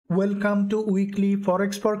Welcome to weekly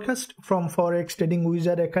Forex forecast from Forex Trading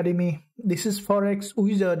Wizard Academy. This is Forex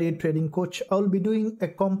Wizard, a trading coach. I'll be doing a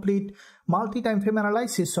complete multi-time frame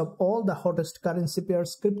analysis of all the hottest currency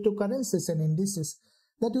pairs, cryptocurrencies and indices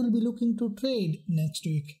that we'll be looking to trade next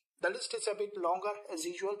week. The list is a bit longer as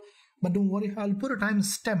usual, but don't worry, I'll put a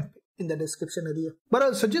timestamp in the description area. But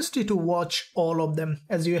I'll suggest you to watch all of them.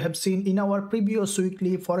 As you have seen in our previous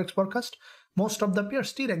weekly Forex forecast, most of the pairs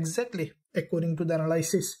steer exactly according to the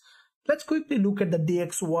analysis. Let's quickly look at the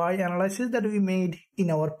DXY analysis that we made in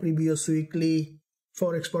our previous weekly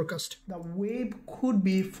Forex forecast. The wave could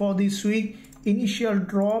be for this week: initial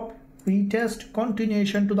drop, retest,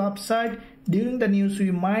 continuation to the upside. During the news,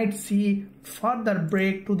 we might see further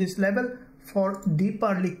break to this level for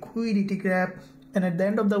deeper liquidity grab, and at the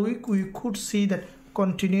end of the week, we could see that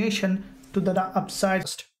continuation to the upside.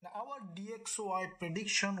 DXY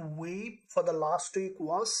prediction wave for the last week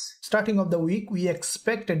was, starting of the week, we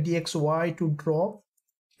expected DXY to drop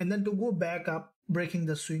and then to go back up, breaking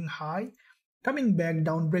the swing high, coming back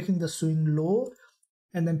down, breaking the swing low,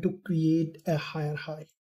 and then to create a higher high.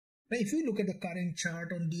 Now, if you look at the current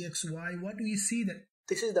chart on DXY, what we see that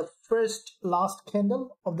this is the last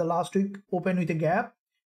candle of the last week, open with a gap.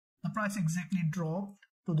 The price exactly dropped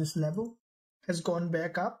to this level, has gone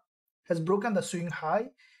back up, has broken the swing high,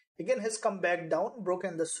 again has come back down,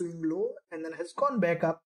 broken the swing low, and then has gone back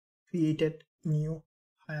up, created new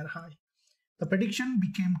higher high. The prediction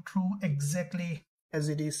became true exactly as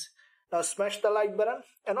it is. Now smash the like button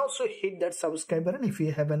and also hit that subscribe button if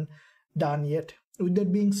you haven't done yet. With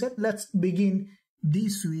that being said, let's begin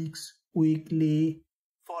this week's weekly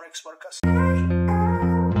Forex forecast.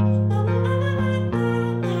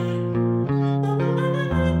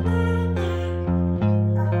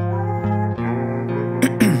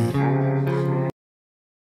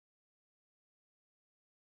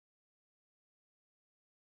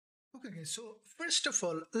 Okay, so first of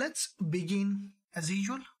all, let's begin as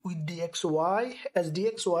usual with DXY, as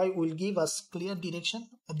DXY will give us clear direction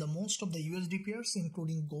of the most of the USD pairs,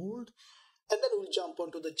 including gold, and then we'll jump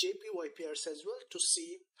onto the JPY pairs as well to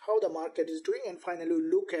see how the market is doing, and finally we'll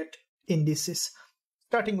look at indices.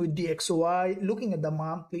 Starting with DXY, looking at the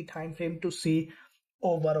monthly time frame to see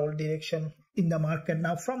overall direction in the market.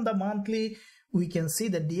 Now from the monthly, we can see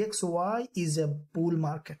that DXY is a bull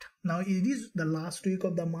market. Now it is the last week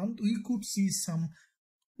of the month. We could see some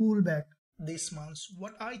pullback this month.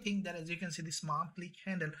 What I think that, as you can see, this monthly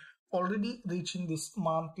candle already reaching this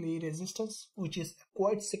monthly resistance, which is a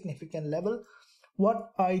quite significant level.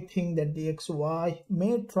 What I think that DXY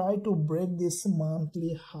may try to break this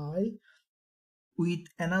monthly high with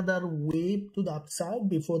another wave to the upside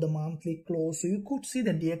before the monthly close. So you could see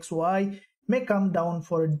that DXY may come down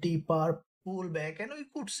for a deeper pullback, and we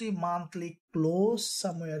could see monthly close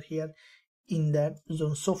somewhere here in that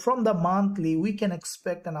zone. So from the monthly, we can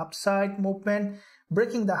expect an upside movement,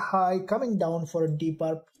 breaking the high, coming down for a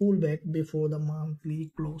deeper pullback before the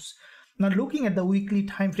monthly close. Now looking at the weekly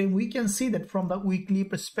time frame, we can see that from the weekly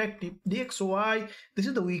perspective, DXY, this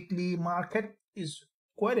is the weekly market, is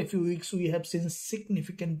quite a few weeks we have seen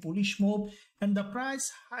significant bullish move, and the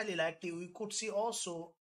price highly likely we could see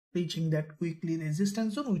also reaching that weekly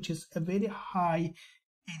resistance zone, which is a very high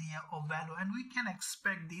area of value, and we can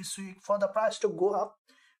expect this week for the price to go up,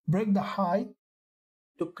 break the high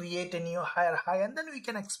to create a new higher high, and then we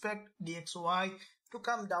can expect DXY to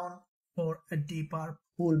come down for a deeper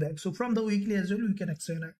pullback. So from the weekly as well, we can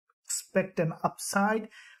expect an upside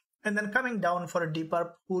and then coming down for a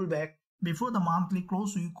deeper pullback before the monthly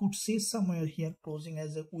close. We could see somewhere here closing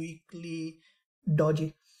as a weekly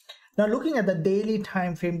doji. Now looking at the daily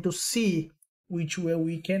time frame to see which way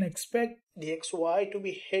we can expect DXY to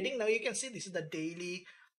be heading. Now you can see this is the daily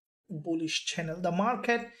bullish channel. The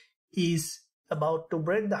market is about to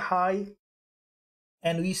break the high,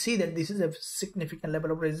 and we see that this is a significant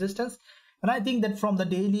level of resistance. And I think that from the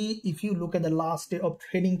daily, if you look at the last day of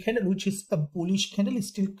trading candle, which is a bullish candle, is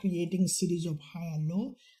still creating series of higher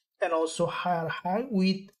low and also higher high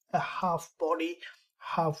with a half body,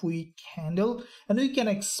 half week candle, and we can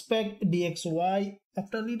expect DXY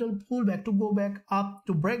after a little pullback to go back up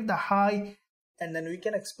to break the high, and then we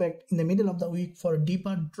can expect in the middle of the week for a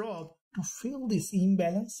deeper drop to fill this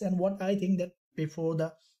imbalance. And what I think that before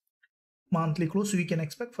the monthly close, we can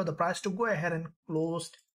expect for the price to go ahead and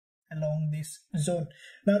close along this zone.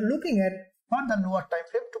 Now looking at on the lower time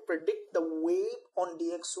frame to predict the wave on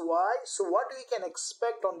DXY, so what we can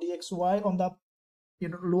expect on DXY on the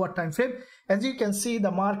lower time frame, as you can see, the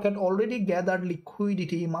market already gathered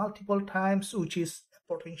liquidity multiple times, which is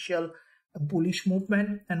a potential bullish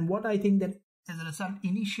movement. And what I think that As a result,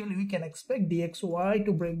 initially we can expect DXY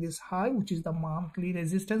to break this high, which is the monthly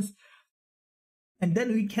resistance, and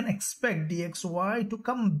then we can expect DXY to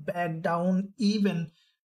come back down even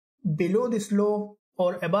below this low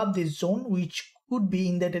or above this zone, which could be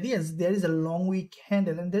in that area, as there is a long wick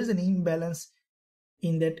candle and there is an imbalance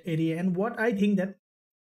in that area. And what I think that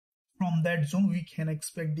from that zone we can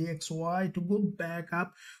expect DXY to go back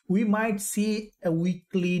up. We might see a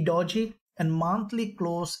weekly doji and monthly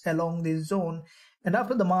close along this zone, and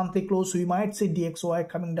after the monthly close we might see DXY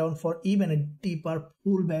coming down for even a deeper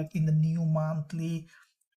pullback in the new monthly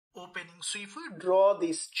opening. So if we draw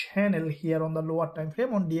this channel here on the lower time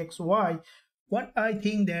frame on DXY, what I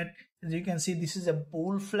think that, as you can see, this is a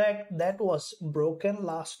bull flag that was broken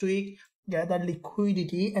last week, gathered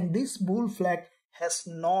liquidity, and this bull flag has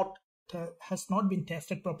not been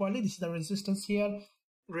tested properly. This is the resistance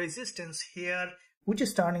here, which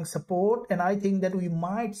is turning support, and I think that we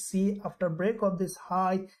might see after break of this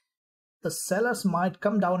high, the sellers might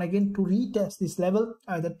come down again to retest this level,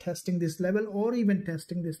 either testing this level or even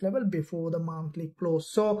testing this level before the monthly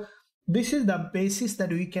close. So this is the basis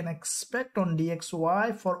that we can expect on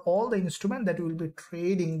DXY for all the instruments that we will be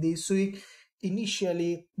trading this week.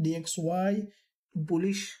 Initially, DXY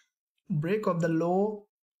bullish, break of the low,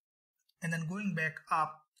 and then going back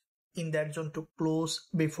up in that zone to close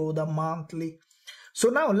before the monthly. So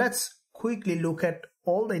now let's quickly look at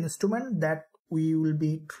all the instruments that we will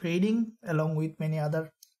be trading along with many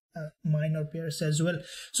other minor pairs as well.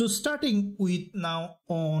 So starting with now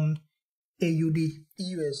on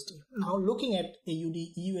AUDUSD. Now looking at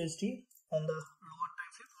AUDUSD on the lower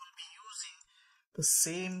time frame, we'll be using the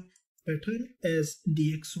same pattern as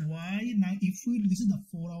DXY. Now this is the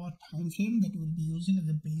 4-hour time frame that we'll be using as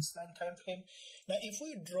a baseline time frame. Now if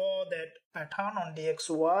we draw that pattern on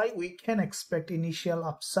DXY, we can expect initial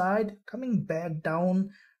upside coming back down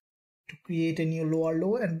to create a new lower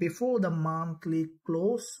low, and before the monthly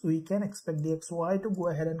close we can expect DXY to go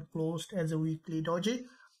ahead and close as a weekly doji,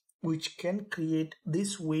 which can create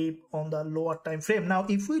this wave on the lower time frame. Now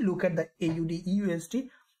if we look at the AUDUSD,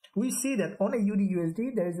 we see that on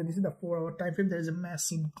AUDUSD this is the 4-hour time frame, there is a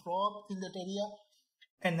massive drop in that area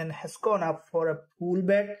and then has gone up for a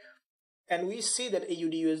pullback, and we see that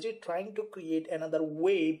AUDUSD trying to create another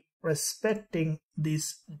wave respecting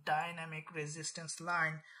this dynamic resistance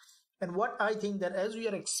line. And what I think that as we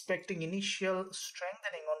are expecting initial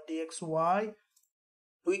strengthening on DXY,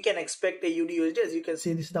 we can expect AUDUSD, as you can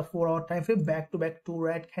see, this is the 4-hour time frame, back-to-back 2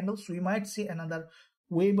 red candles. We might see another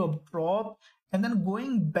wave of drop and then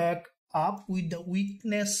going back up with the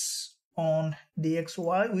weakness on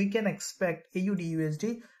DXY. We can expect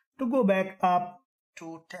AUDUSD to go back up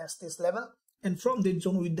to test this level, and from this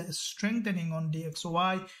zone with the strengthening on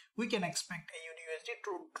DXY, we can expect AUDUSD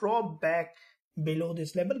to drop back below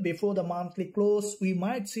this level before the monthly close. We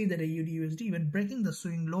might see that AUDUSD even breaking the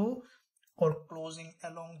swing low or closing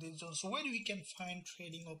along this zone. So where we can find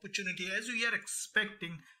trading opportunity, as we are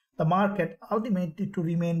expecting the market ultimately to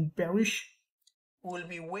remain bearish, we'll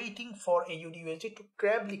be waiting for AUDUSD to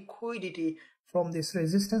grab liquidity from this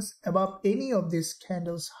resistance above any of these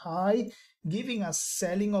candles high, giving us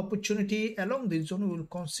selling opportunity along this zone. We will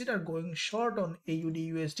consider going short on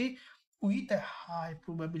AUDUSD with a high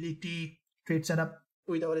probability trade setup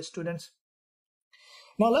with our students.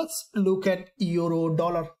 Now let's look at euro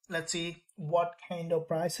dollar. Let's see what kind of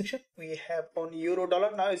price action we have on euro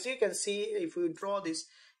dollar. Now as you can see, if we draw this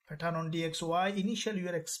pattern on DXY, initially we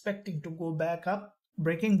are expecting to go back up,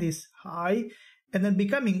 breaking this high and then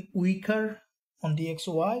becoming weaker on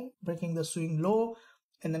DXY, breaking the swing low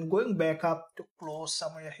and then going back up to close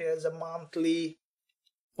somewhere here as a monthly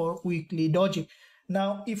or weekly doji.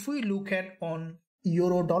 Now if we look at on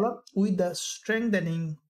euro dollar, with the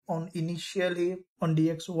strengthening on initially on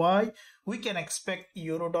DXY, we can expect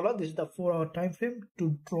euro dollar, this is the 4-hour time frame,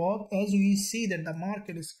 to drop, as we see that the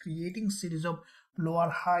market is creating series of lower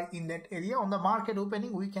high in that area. On the market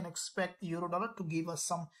opening, we can expect euro dollar to give us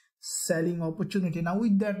some selling opportunity. Now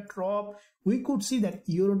with that drop, we could see that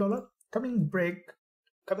euro dollar coming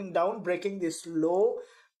down, breaking this low,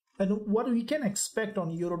 and what we can expect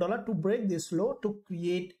on euro dollar to break this low to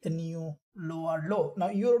create a new lower low. Now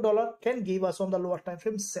euro dollar can give us on the lower time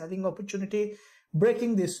frame selling opportunity,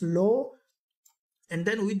 breaking this low, and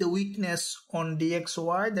then with the weakness on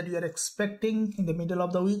DXY that we are expecting in the middle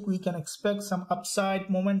of the week, we can expect some upside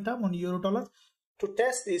momentum on euro dollar to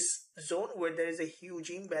test this zone where there is a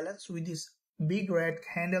huge imbalance with this big red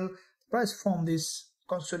candle. Price from this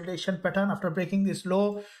consolidation pattern after breaking this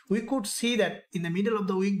low, we could see that in the middle of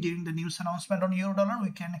the week during the news announcement on euro dollar,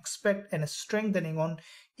 we can expect a strengthening on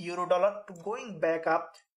euro dollar to going back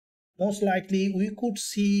up. Most likely we could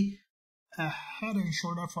see a head and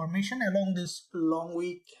shoulder formation along this long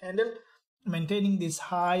wick candle, maintaining this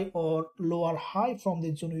high or lower high from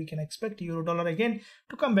this zone. We can expect euro dollar again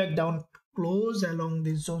to come back down to close along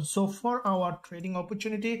this zone. So for our trading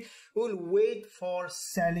opportunity, we'll wait for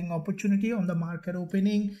selling opportunity on the market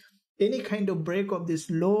opening. Any kind of break of this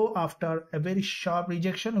low after a very sharp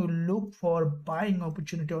rejection, we'll look for buying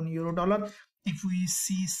opportunity on euro dollar. If we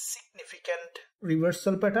see significant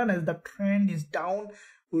reversal pattern as the trend is down,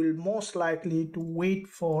 we'll most likely to wait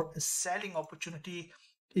for a selling opportunity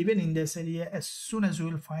even in this area. As soon as we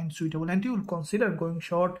will find suitable entry, we'll consider going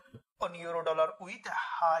short on euro dollar with a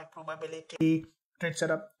high probability trade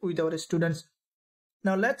setup with our students.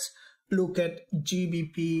 Now let's look at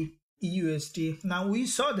GBP USD. Now we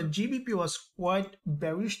saw that GBP was quite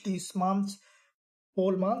bearish this month,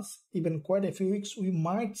 whole month, even quite a few weeks. We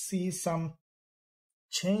might see some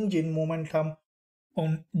change in momentum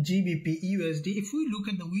on GBP USD. If we look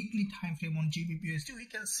at the weekly time frame on GBP USD, we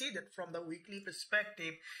can see that from the weekly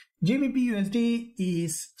perspective, GBP USD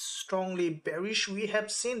is strongly bearish. We have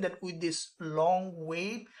seen that with this long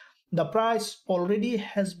wave, the price already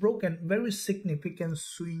has broken very significant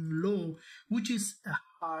swing low, which is a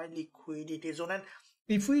high liquidity zone. And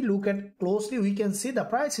if we look at closely, we can see the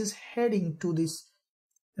price is heading to this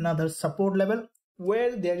another support level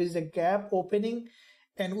where there is a gap opening,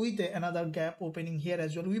 and with another gap opening here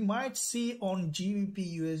as well. We might see on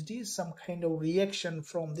GBP USD some kind of reaction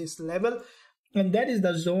from this level, and that is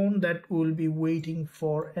the zone that we'll be waiting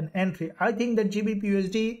for an entry. I think that GBP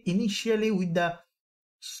USD initially with the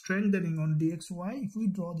strengthening on DXY, if we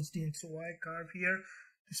draw this DXY curve here,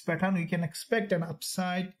 this pattern, we can expect an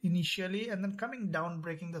upside initially and then coming down,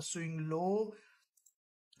 breaking the swing low,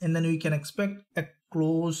 and then we can expect a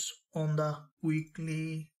close on the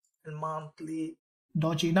weekly and monthly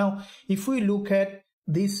doji. Now if we look at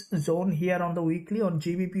this zone here on the weekly on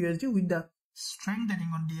GBP USD with the strengthening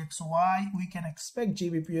on DXY, we can expect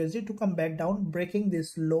GBP USD to come back down, breaking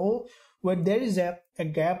this low where there is a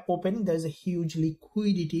gap opening. There is a huge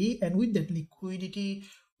liquidity, and with that liquidity,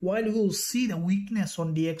 while we will see the weakness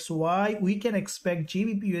on DXY, we can expect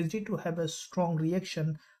GBP USD to have a strong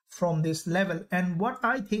reaction from this level. And what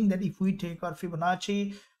I think that if we take our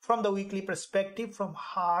Fibonacci from the weekly perspective, from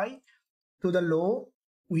high to the low,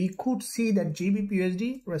 we could see that GBP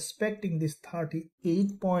USD respecting this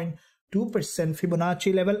 38.2%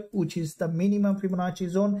 Fibonacci level, which is the minimum Fibonacci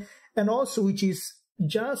zone, and also which is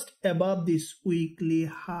just above this weekly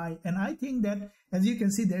high. And I think that, as you can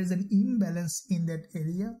see, there is an imbalance in that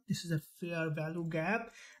area. This is a fair value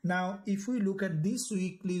gap. Now if we look at this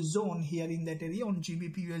weekly zone here in that area on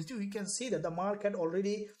GBP USD, we can see that the market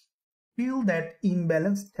already feel that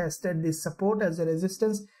imbalance, tested this support as a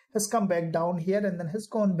resistance, has come back down here and then has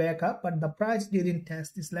gone back up, but the price didn't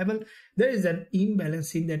test this level. There is an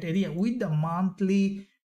imbalance in that area. With the monthly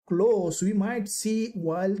close, we might see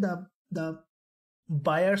while the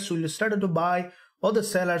buyers will start to buy or the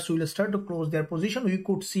sellers will start to close their position, we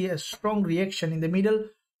could see a strong reaction in the middle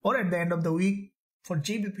or at the end of the week for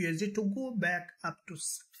GBP USD to go back up to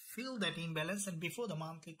fill that imbalance, and before the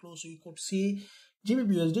monthly close we could see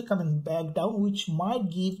GBP USD coming back down, which might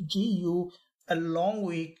give GU a long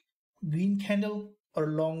wick green candle or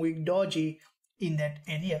long wick doji in that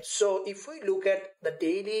area. So if we look at the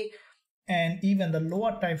daily and even the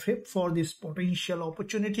lower time frame for this potential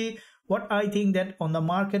opportunity, what I think that on the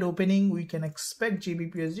market opening, we can expect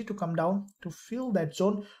GBP USD to come down to fill that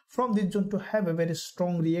zone, from this zone to have a very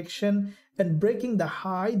strong reaction and breaking the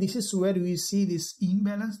high. This is where we see this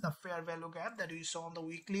imbalance, the fair value gap that we saw on the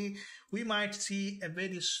weekly. We might see a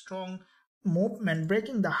very strong movement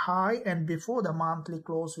breaking the high, and before the monthly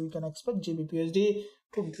close we can expect GBP USD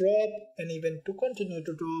to drop and even to continue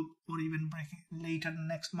to drop, or even breaking later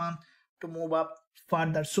next month to move up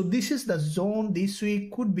further. So this is the zone. This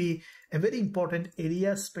week could be a very important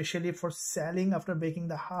area, especially for selling after breaking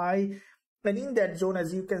the high. And in that zone,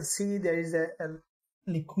 as you can see, there is a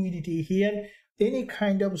liquidity here. Any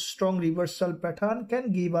kind of strong reversal pattern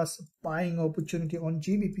can give us buying opportunity on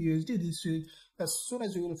GBP USD this week. As soon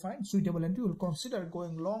as we will find suitable entry, we will consider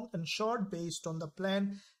going long and short based on the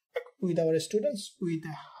plan with our students with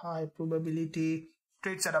a high probability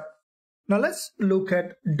trade setup. Now let's look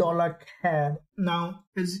at dollar CAD. Now,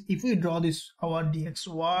 if we draw this our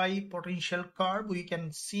DXY potential curve, we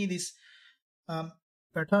can see this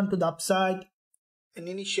pattern to the upside, an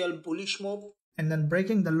initial bullish move, and then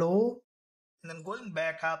breaking the low, and then going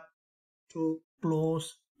back up to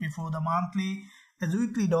close before the monthly as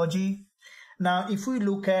weekly doji. Now, if we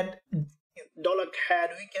look at dollar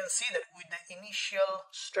CAD, we can see that with the initial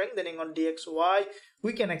strengthening on DXY,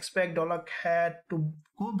 we can expect dollar CAD to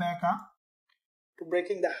go back up to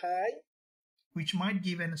breaking the high which might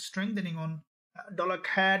give a strengthening on dollar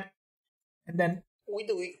CAD. And then with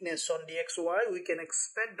the weakness on DXY, we can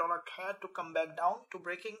expect dollar CAD to come back down to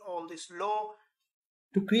breaking all this low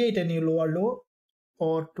to create any lower low,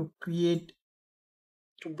 or to break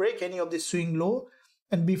any of the swing low.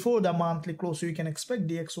 And before the monthly close, we can expect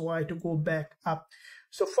DXY to go back up.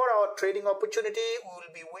 So for our trading opportunity, we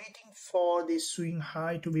will be waiting for the swing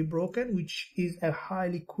high to be broken, which is a high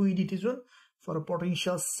liquidity zone for a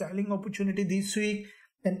potential selling opportunity this week.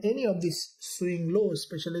 And any of this swing low,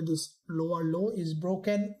 especially this lower low, is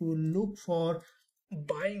broken, we will look for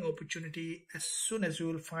buying opportunity as soon as we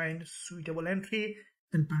will find suitable entry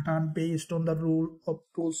and pattern based on the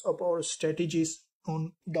rules of our strategies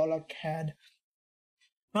on dollar CAD.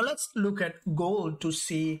 Now let's look at gold to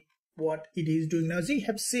see what it is doing. Now, as you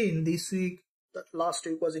have seen this week, last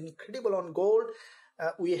week was incredible on gold.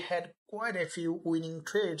 We had quite a few winning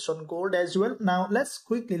trades on gold as well. Now let's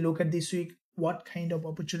quickly look at this week what kind of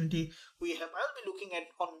opportunity we have. I'll be looking at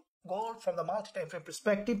on gold from the multi-time frame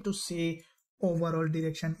perspective to see overall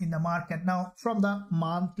direction in the market. Now from the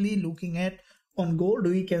monthly looking at on gold,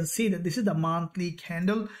 we can see that this is the monthly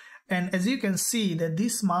candle, and as you can see that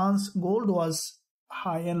this month's gold was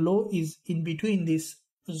high and low is in between this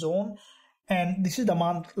zone, and this is the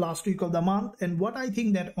month, last week of the month. And what I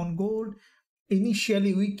think that on gold,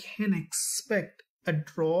 initially we can expect a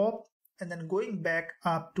drop and then going back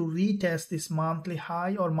up to retest this monthly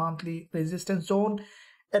high or monthly resistance zone,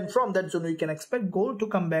 and from that zone we can expect gold to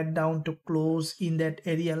come back down to close in that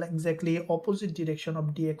area, exactly opposite direction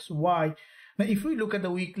of DXY. Now if we look at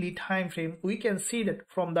the weekly time frame, we can see that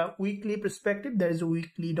from the weekly perspective there is a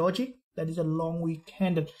weekly doji, that is a long week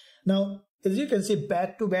candle. Now as you can see,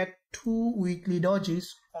 back to back 2 weekly dojis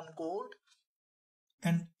on gold,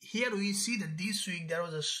 and here we see that this week there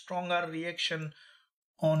was a stronger reaction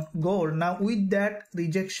on gold. Now with that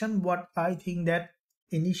rejection, what I think that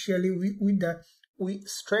initially with the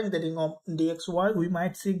strengthening of DXY, we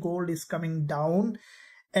might see gold is coming down,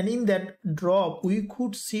 and in that drop we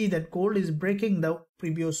could see that gold is breaking the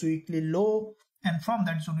previous weekly low, and from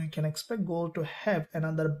that zone we can expect gold to have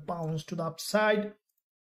another bounce to the upside.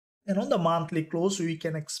 And on the monthly close, we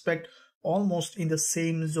can expect almost in the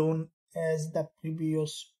same zone as the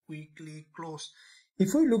previous weekly close.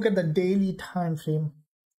 If we look at the daily time frame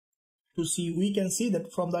to see, we can see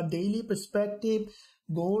that from the daily perspective,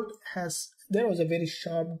 gold there was a very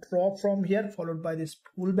sharp drop from here followed by this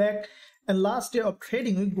pullback, and last day of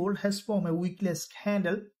trading week, gold has formed a weakless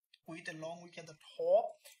candle with a long wick at the top.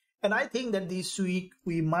 And I think that this week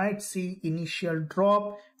we might see initial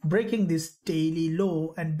drop breaking this daily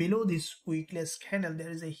low, and below this weakless candle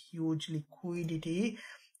there is a huge liquidity,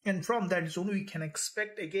 and from that zone we can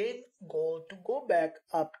expect again gold to go back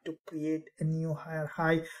up to create a new higher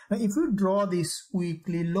high. Now if we draw this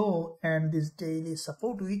weekly low and this daily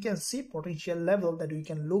support, we can see potential level that we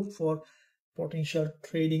can look for potential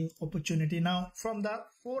trading opportunity. Now from the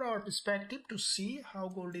 4-hour perspective to see how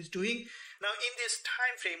gold is doing. Now in this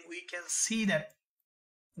time frame we can see that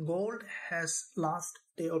gold has last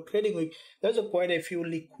day of trading week, there's quite a few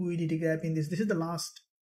liquidity gap in this. This is the last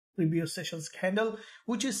previous session's candle,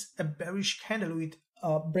 which is a bearish candle with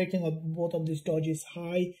breaking of both of these dojis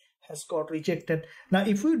high has got rejected. Now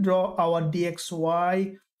if we draw our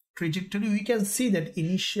DXY trajectory, we can see that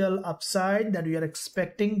initial upside that we are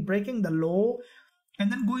expecting breaking the low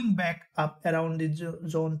and then going back up around the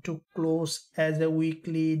zone to close as a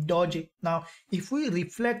weekly doji. Now if we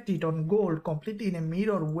reflect it on gold completely in a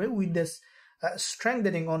mirror way with this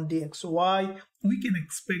strengthening on DXY, we can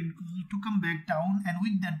expect gold to come back down, and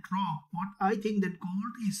with that drop, what I think that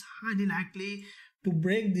gold is highly likely to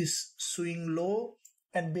break this swing low,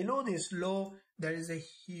 and below this low there is a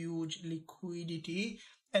huge liquidity,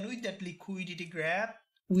 and with that liquidity grab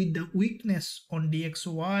with the weakness on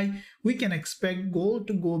DXY, we can expect gold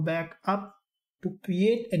to go back up to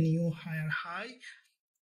create a new higher high.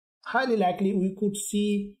 Highly likely we could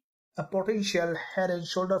see a potential head and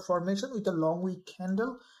shoulder formation with a long wick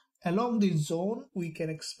candle. Along this zone, we can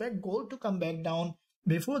expect gold to come back down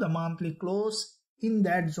before the monthly close in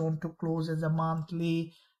that zone to close as a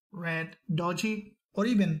monthly red doji, or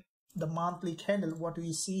even the monthly candle what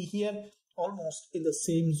we see here almost in the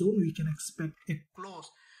same zone we can expect a close.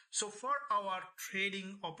 So for our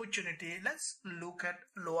trading opportunity, let's look at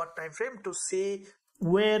lower time frame to see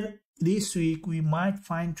where this week we might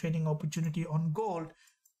find trading opportunity on gold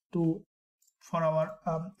for our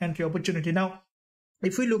entry opportunity. Now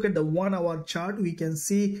if we look at the 1-hour chart, we can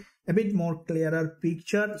see a bit more clearer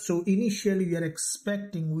picture. So initially we are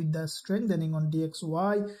expecting with the strengthening on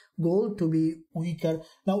DXY gold to be weaker.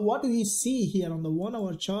 Now what we see here on the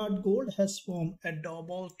 1-hour chart, gold has formed a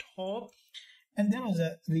double top, and there was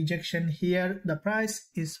a rejection here. The price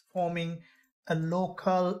is forming a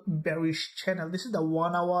local bearish channel. This is the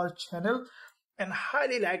 1 hour channel, and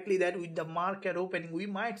highly likely that with the market opening we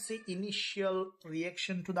might see initial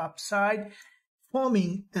reaction to the upside,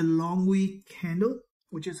 forming a long wick candle,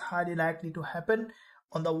 which is highly likely to happen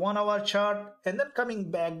on the 1 hour chart, and then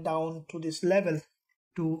coming back down to this level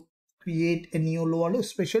to create a new lower low.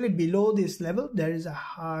 Especially below this level there is a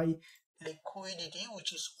high liquidity,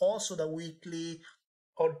 which is also the weekly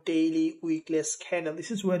or daily weakness candle.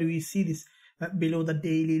 This is where we see this below the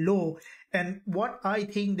daily low. And what I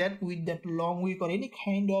think that with that long wick or any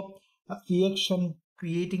kind of reaction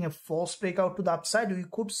creating a false breakout to the upside, we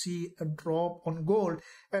could see a drop on gold.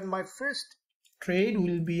 And my first trade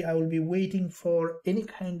will be, I will be waiting for any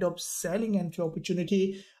kind of selling entry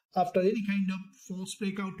opportunity. After any kind of false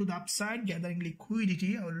breakout to the upside, gathering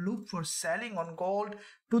liquidity, I will look for selling on gold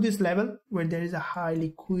to this level where there is a high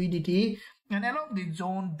liquidity. And along the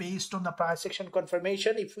zone, based on the price action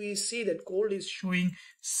confirmation, if we see that gold is showing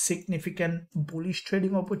significant bullish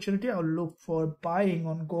trading opportunity, I will look for buying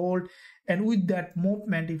on gold. And with that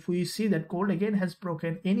movement, if we see that gold again has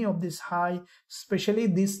broken any of this high, especially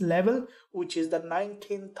this level, which is the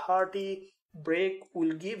 1930 break,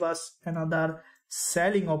 will give us another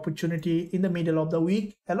selling opportunity in the middle of the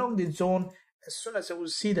week along this zone. As soon as I will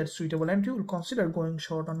see that suitable entry, will consider going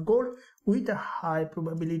short on gold with a high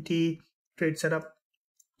probability trade setup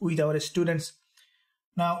with our students.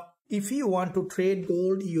 Now, if you want to trade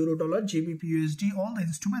gold, euro, dollar, GBPUSD, all the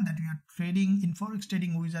instruments that we are trading in Forex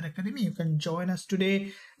Trading Wizard Academy, you can join us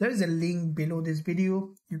today. There is a link below this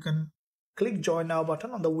video. You can click join now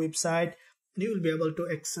button on the website. You will be able to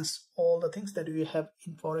access all the things that we have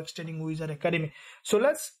in Forex Trading Wizard Academy. So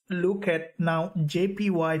let's look at now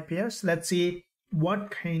JPY pairs. Let's see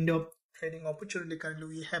what kind of trading opportunity currently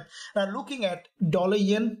we have. Now looking at dollar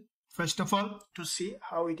yen, first of all, to see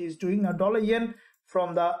how it is doing. Now dollar yen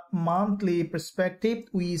from the monthly perspective,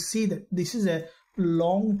 we see that this is a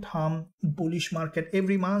long-term bullish market.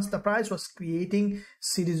 Every month the price was creating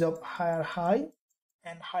series of higher high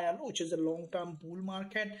and higher low, which is a long-term bull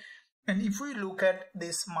market. And if we look at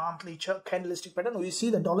this monthly candlestick pattern, we see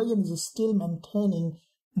the dollar yen is still maintaining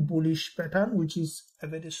bullish pattern, which is a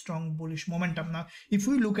very strong bullish momentum. Now, if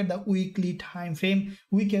we look at the weekly time frame,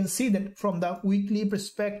 we can see that from the weekly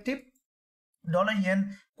perspective, dollar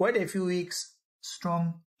yen quite a few weeks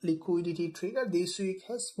strong liquidity trigger. This week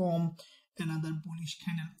has formed another bullish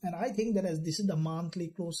candle, and I think that as this is the monthly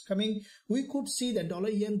close coming, we could see the dollar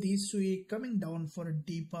yen this week coming down for a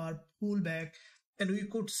deeper pullback. And we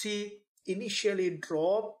could see initially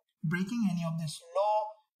drop, breaking any of this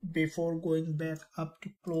low before going back up to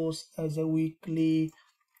close as a weekly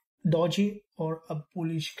doji or a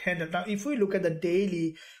bullish candle. Now, if we look at the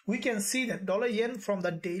daily, we can see that dollar yen from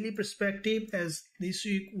the daily perspective, as this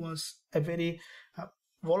week was a very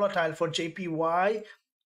volatile for JPY,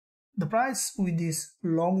 the price with this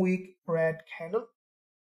long wick red candle,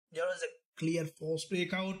 there was a clear false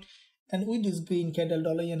breakout. And with this green candle,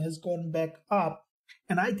 dollar yen has gone back up.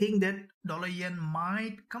 And I think that dollar yen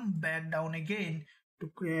might come back down again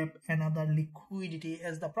to grab another liquidity.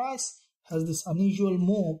 As the price has this unusual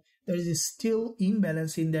move, there is still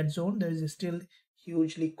imbalance in that zone. There is still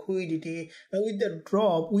huge liquidity. Now with the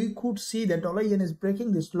drop, we could see that dollar yen is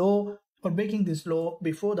breaking this low or breaking this low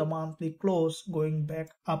before the monthly close, going back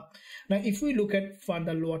up. Now if we look at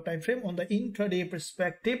further lower time frame on the intraday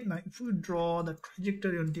perspective, now if we draw the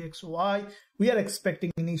trajectory on DXY, we are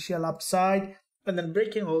expecting initial upside and then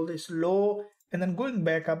breaking all this low and then going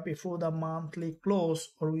back up before the monthly close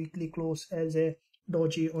or weekly close as a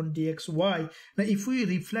doji on DXY. Now if we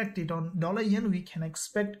reflect it on dollar yen, we can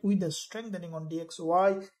expect with the strengthening on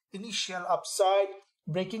DXY, initial upside,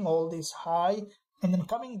 breaking all this high and then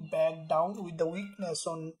coming back down with the weakness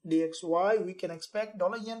on DXY. We can expect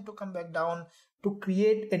dollar yen to come back down to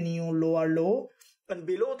create a new lower low, and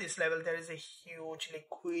below this level there is a huge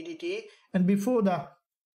liquidity, and before the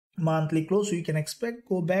monthly close we can expect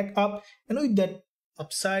go back up, and with that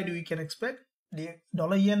upside we can expect the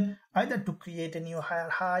dollar yen either to create a new higher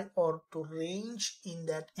high or to range in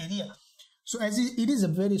that area. So as it is a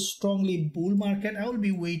very strongly bull market, I will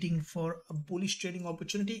be waiting for a bullish trading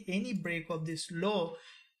opportunity. Any break of this low,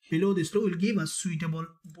 below this low, will give us suitable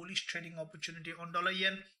bullish trading opportunity on dollar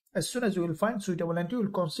yen. As soon as we will find suitable entry, we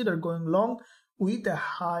will consider going long with a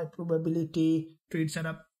high probability trade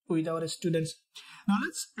setup with our students. Now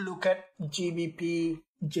let's look at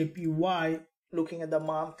GBPJPY, looking at the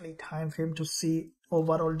monthly time frame to see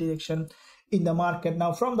overall direction in the market.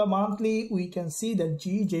 Now from the monthly, we can see that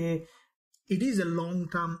GJ it is a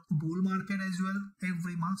long-term bull market as well.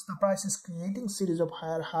 Every month the price is creating series of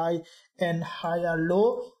higher high and higher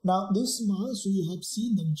low. Now this month we have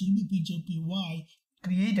seen that GBPJPY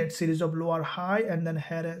created series of lower high and then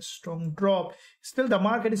had a strong drop. Still the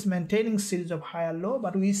market is maintaining series of higher low,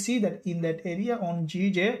 but we see that in that area on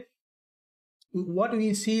GJ, what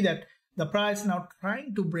we see that the price now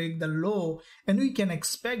trying to break the low, and we can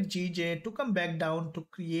expect GJ to come back down to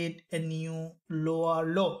create a new lower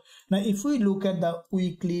low. Now if we look at the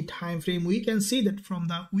weekly time frame, we can see that from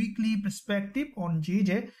the weekly perspective on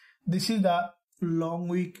GJ, this is the long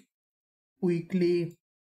weekly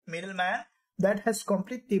middleman that has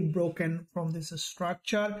completely broken from this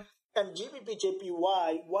structure. And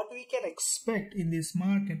GBPJPY, what we can expect in this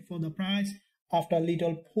market for the price after a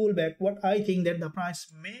little pullback, what I think that the price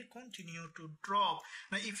may continue to drop.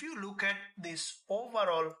 Now if you look at this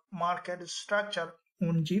overall market structure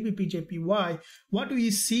on GBPJPY, what we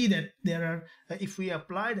see that there are, if we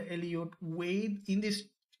apply the Elliott wave in this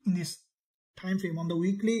time frame on the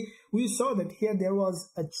weekly, we saw that here there was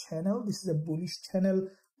a channel. This is a bullish channel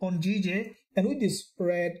on GJ, and with this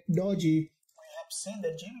red doji, we have seen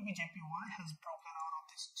that GBPJPY has broken out of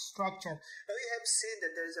this structure. Now we have seen that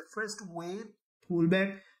there is a first wave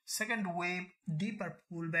pullback, second wave deeper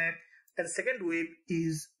pullback, and second wave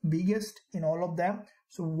is biggest in all of them.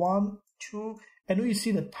 So 1, 2, and we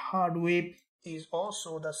see the third wave is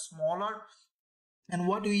also the smaller. And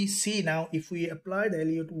what we see now, if we apply the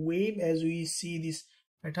Elliott wave, as we see this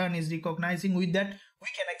pattern is recognizing, with that we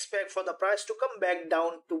can expect for the price to come back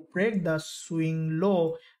down to break the swing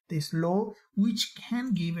low, this low, which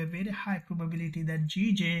can give a very high probability that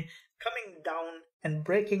GJ coming down and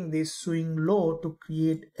breaking this swing low to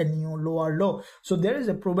create a new lower low. So there is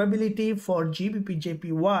a probability for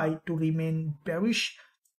GBPJPY to remain bearish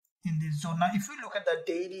in this zone. Now if we look at the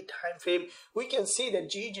daily time frame, we can see that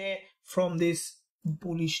GJ from this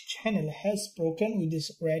bullish channel has broken with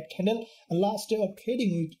this red candle, and last day of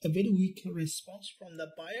trading week a very weak response from the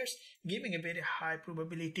buyers, giving a very high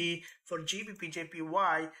probability for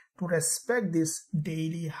GBPJPY to respect this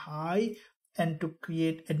daily high and to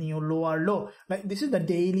create a new lower low. Like this is the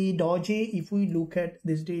daily doji. If we look at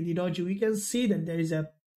this daily doji, we can see that there is a,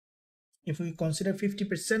 if we consider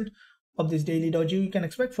 50% of this daily doji, we can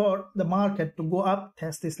expect for the market to go up,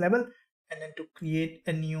 test this level, and then to create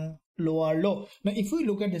a new lower low. Now if we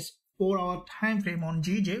look at this 4-hour time frame on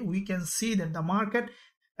GJ, we can see that the market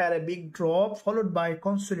had a big drop followed by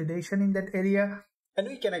consolidation in that area, and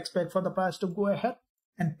we can expect for the price to go ahead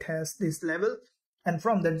and test this level, and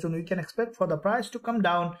from that zone we can expect for the price to come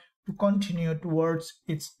down to continue towards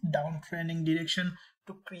its downtrending direction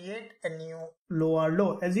to create a new lower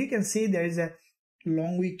low. As you can see, there is a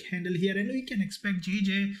long wick candle here, and we can expect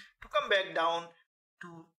GJ to come back down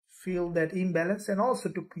to fill that imbalance and also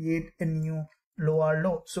to create a new lower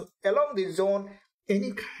low. So along this zone,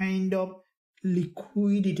 any kind of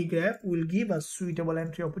liquidity graph will give us suitable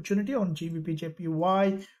entry opportunity on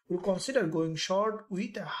GBPJPY. We'll consider going short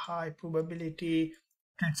with a high probability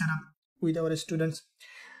trade setup with our students.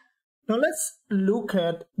 Now let's look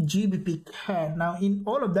at GBPCAD. Now in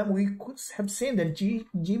all of them, we could have seen that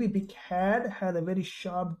GBPCAD had a very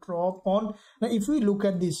sharp drop on. Now if we look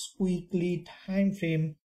at this weekly time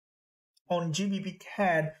frame on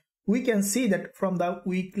GBPCAD, we can see that from the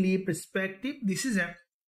weekly perspective, this is a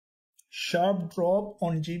sharp drop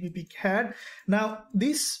on GBPCAD. Now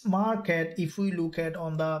this market, if we look at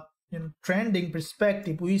on the trending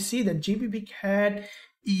perspective, we see that GBPCAD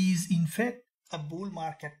is in fact a bull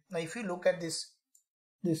market. Now if you look at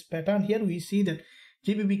this pattern here, we see that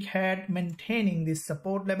GBPCAD maintaining this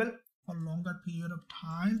support level for a longer period of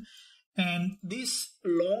time, and this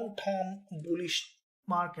long-term bullish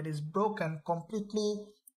market is broken completely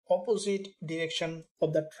opposite direction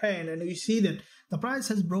of the trend, and we see that the price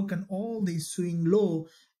has broken all these swing low,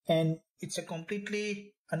 and it's a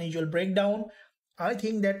completely unusual breakdown. I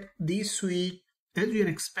think that this week, as we are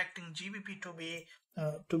expecting GBP to be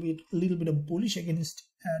a little bit of bullish against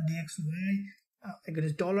DXY,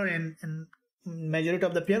 against dollar and majority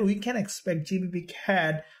of the pair, we can expect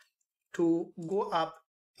GBPCAD to go up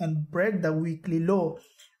and break the weekly low.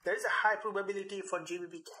 There is a high probability for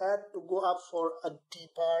GBPCAD to go up for a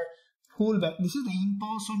deeper pullback. This is the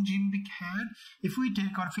impulse on GBPCAD. If we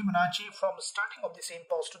take our Fibonacci from starting of this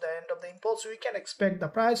impulse to the end of the impulse, we can expect the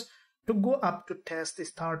price to go up to test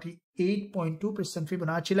this 38.2%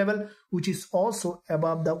 Fibonacci level, which is also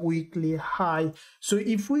above the weekly high. So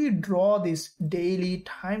if we draw this daily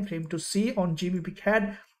time frame to see on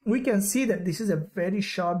GBPCAD, we can see that this is a very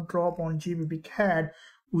sharp drop on GBPCAD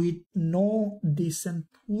with no decent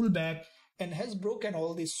pullback, and has broken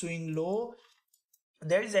all this swing low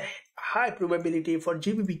there is a high probability for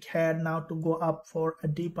GBPCAD now to go up for a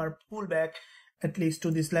deeper pullback, at least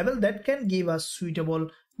to this level. That can give us suitable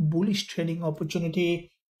bullish trading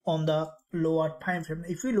opportunity on the lower time frame.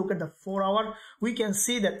 If we look at the 4-hour, we can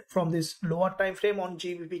see that from this lower time frame on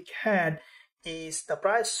GBPCAD is the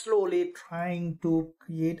price slowly trying to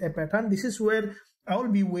create a pattern. This is where I will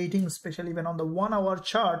be waiting, especially when on the 1-hour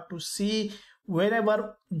chart, to see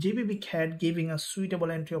wherever GBPCAD giving a suitable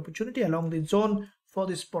entry opportunity along the zone for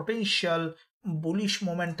this potential bullish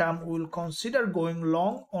momentum. We will consider going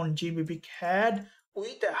long on GBPCAD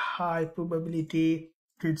with a high probability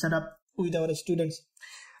trade setup with our students.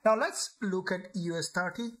 Now let's look at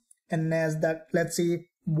US30 and NASDAQ. Let's see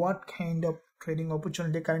what kind of trading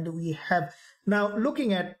opportunity currently we have. Now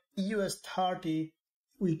looking at US30,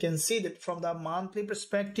 we can see that from the monthly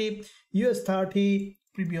perspective, US30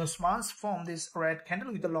 previous months formed this red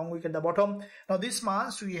candle with a long wick at the bottom. Now this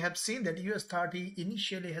month we have seen that US30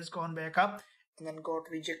 initially has gone back up and then got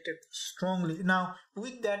rejected strongly. Now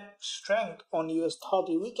with that strength on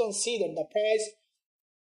US30, we can see that the price,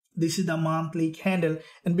 this is the monthly candle,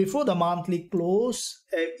 and before the monthly close,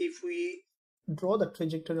 if we draw the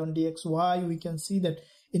trajectory on DXY, we can see that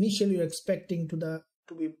initially you're expecting to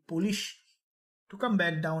be bullish, to come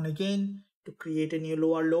back down again, to create a new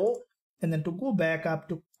lower low, and then to go back up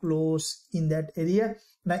to close in that area.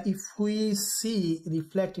 Now if we see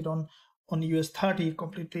reflected on US30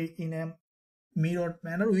 completely in a mirrored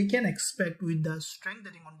manner, we can expect with the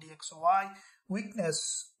strengthening on DXY,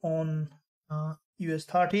 weakness on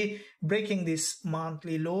US30, breaking this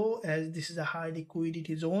monthly low, as this is a high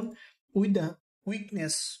liquidity zone. With the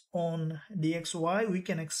weakness on DXY, we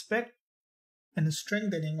can expect a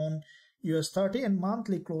strengthening on US30 and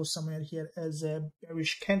monthly close somewhere here as a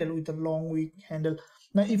bearish candle with a long wick candle.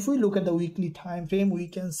 Now if we look at the weekly time frame, we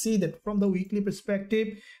can see that from the weekly perspective,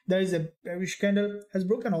 there is a bearish candle, has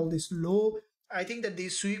broken all this low. I think that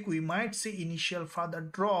this week we might see initial further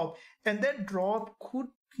drop, and that drop could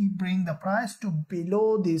bring the price to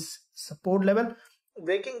below this support level.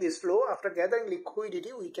 Breaking this low after gathering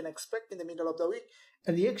liquidity, we can expect in the middle of the week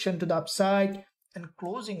a reaction to the upside and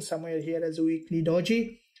closing somewhere here as a weekly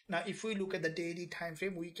doji. Now if we look at the daily time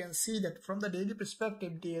frame, we can see that from the daily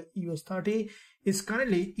perspective, the US30 is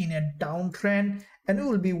currently in a downtrend, and we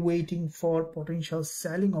will be waiting for potential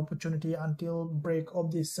selling opportunity until break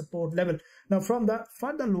of this support level. Now from the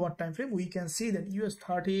further lower time frame, we can see that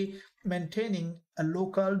US30 maintaining a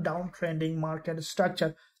local downtrending market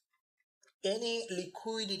structure. Any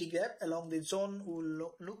liquidity gap along the zone will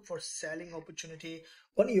look for selling opportunity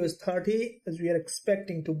on US30, as we are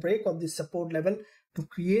expecting to break of this support level to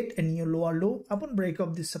create a new lower low. Upon break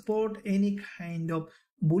of this support, any kind of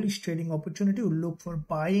bullish trading opportunity will look for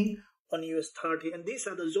buying on US30, and these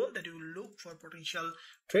are the zones that you will look for potential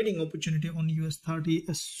trading opportunity on US30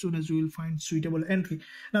 as soon as we will find suitable entry.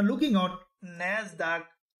 Now looking at NASDAQ,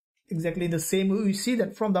 exactly the same way, we see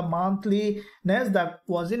that from the monthly, NASDAQ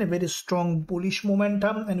was in a very strong bullish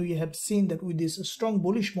momentum, and we have seen that with this strong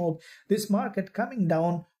bullish move, this market coming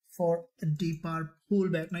down for a deeper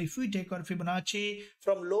pullback. Now if we take our Fibonacci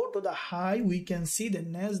from low to the high, we can see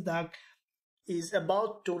that NASDAQ is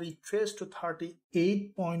about to retrace to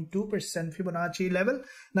 38.2% Fibonacci level.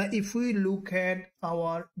 Now if we look at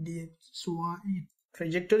our DXY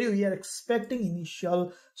trajectory, we are expecting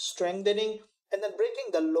initial strengthening and then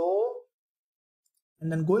breaking the low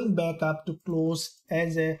and then going back up to close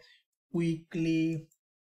as a weekly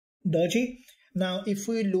doji. Now if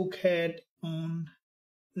we look at on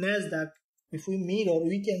NASDAQ, if we mirror,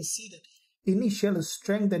 we can see that initial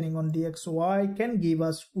strengthening on DXY can give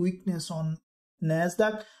us weakness on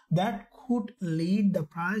NASDAQ that could lead the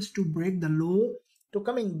price to break the low, to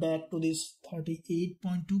coming back to this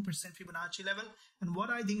 38.2% Fibonacci level. And what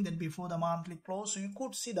I think that before the monthly close, you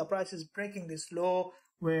could see the price is breaking this low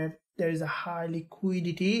where there is a high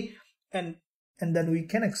liquidity, and then we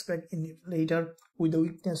can expect in later with the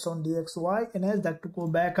weakness on DXY and NASDAQ to go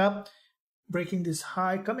back up, breaking this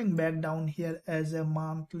high, coming back down here as a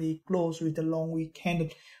monthly close with a long wick candle.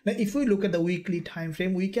 Now if we look at the weekly time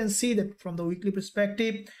frame, we can see that from the weekly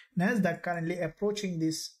perspective, NASDAQ currently approaching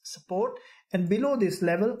this support, and below this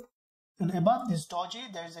level and above this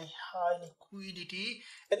doji, there is a high liquidity,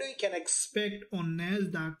 and we can expect on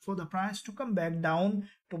NASDAQ for the price to come back down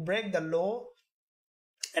to break the low,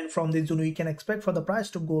 and from this zone we can expect for the price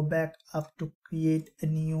to go back up to create a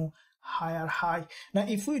new higher high. Now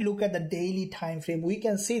if we look at the daily time frame, we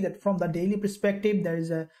can see that from the daily perspective, there is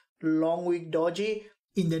a long wick doji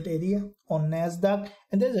in that area on NASDAQ,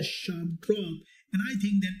 and there's a sharp drop. And I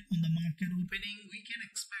think that on the market opening, we can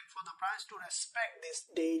expect for the price to respect this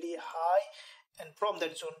daily high and from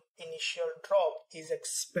that zone initial drop is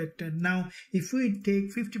expected. Now if we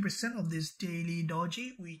take 50% of this daily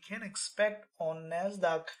doji, we can expect on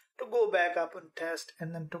Nasdaq to go back up and test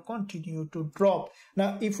and then to continue to drop.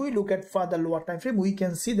 Now if we look at further lower time frame, we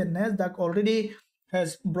can see that Nasdaq already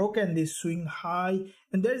has broken this swing high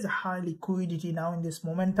and there is a high liquidity now in this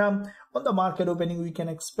momentum. On the market opening, we can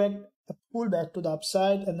expect a pullback to the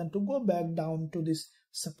upside and then to go back down to this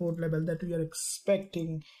support level that we are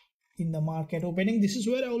expecting in the market opening. This is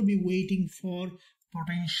where I will be waiting for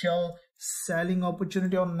potential selling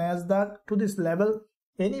opportunity on Nasdaq to this level.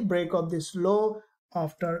 Any break of this low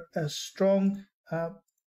after a strong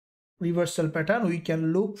reversal pattern, we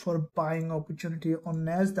can look for buying opportunity on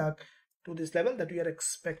Nasdaq to this level that we are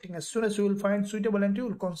expecting. As soon as we will find suitable entry, we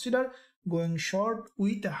will consider going short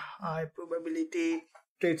with a high probability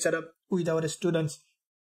trade setup with our students.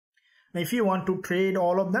 Now if you want to trade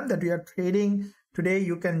all of them that we are trading today,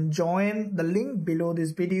 you can join the link below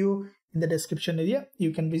this video in the description area.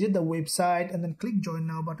 You can visit the website and then click join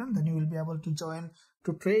now button. Then you will be able to join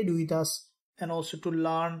to trade with us and also to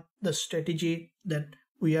learn the strategy that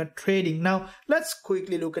we are trading. Now let's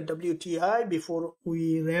quickly look at WTI before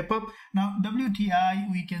we wrap up. Now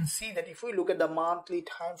WTI, we can see that if we look at the monthly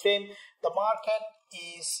time frame, the market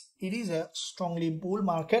is a strongly bull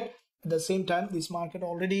market. At the same time, this market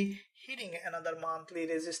already hitting another monthly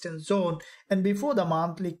resistance zone, and before the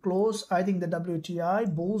monthly close, I think the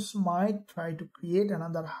WTI bulls might try to create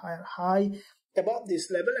another higher high above this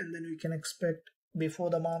level, and then we can expect before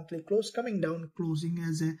the monthly close coming down, closing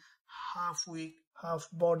as a half week, half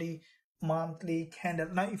body monthly candle.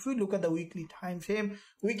 Now if we look at the weekly time frame,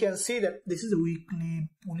 we can see that this is a weekly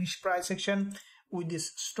bullish price action with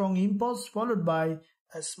this strong impulse followed by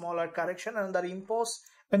a smaller correction, another impulse,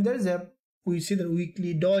 and there is we see the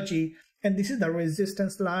weekly doji, and this is the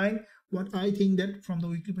resistance line. What I think that from the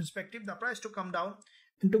weekly perspective, the price to come down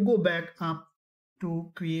and to go back up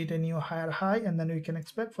to create a new higher high, and then we can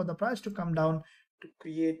expect for the price to come down to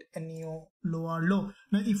create a new lower low.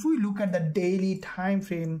 Now if we look at the daily time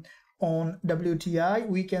frame on WTI,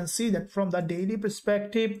 we can see that from the daily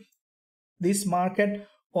perspective, this market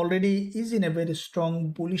already is in a very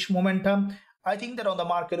strong bullish momentum. I think that on the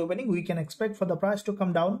market opening, we can expect for the price to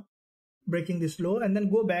come down, breaking this low, and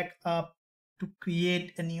then go back up to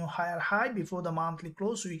create a new higher high before the monthly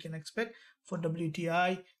close. So we can expect for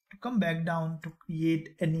WTI to come back down to create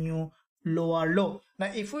a new lower low.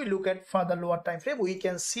 Now if we look at further lower time frame, we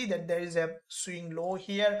can see that there is a swing low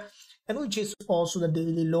here, and which is also the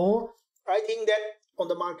daily low. I think that on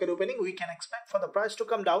the market opening, we can expect for the price to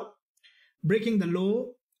come down, breaking the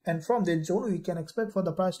low, and from that zone we can expect for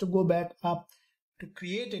the price to go back up to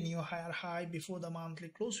create a new higher high before the monthly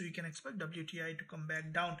close. So we can expect WTI to come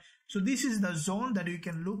back down. So this is the zone that you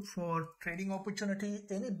can look for trading opportunity.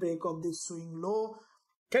 Any break of this swing low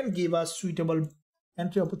can give us suitable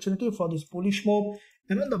entry opportunity for this bullish move.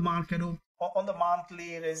 And on the market, on the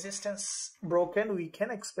monthly resistance broken, we can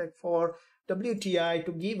expect for WTI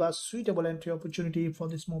to give us suitable entry opportunity for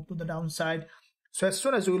this move to the downside. So as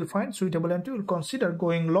soon as we will find suitable entry, we'll consider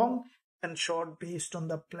going long and short based on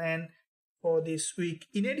the plan for this week.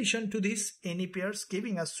 In addition to this, any pairs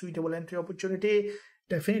giving us suitable entry opportunity,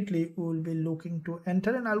 definitely we will be looking to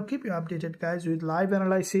enter, and I'll keep you updated guys with live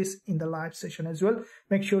analysis in the live session as well.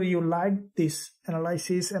 Make sure you like this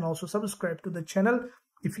analysis and also subscribe to the channel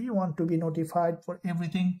if you want to be notified for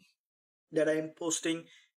everything that I am posting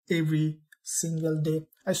every single day.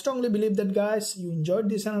 I strongly believe that guys, you enjoyed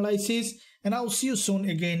this analysis, and I'll see you soon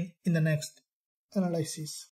again in the next analysis.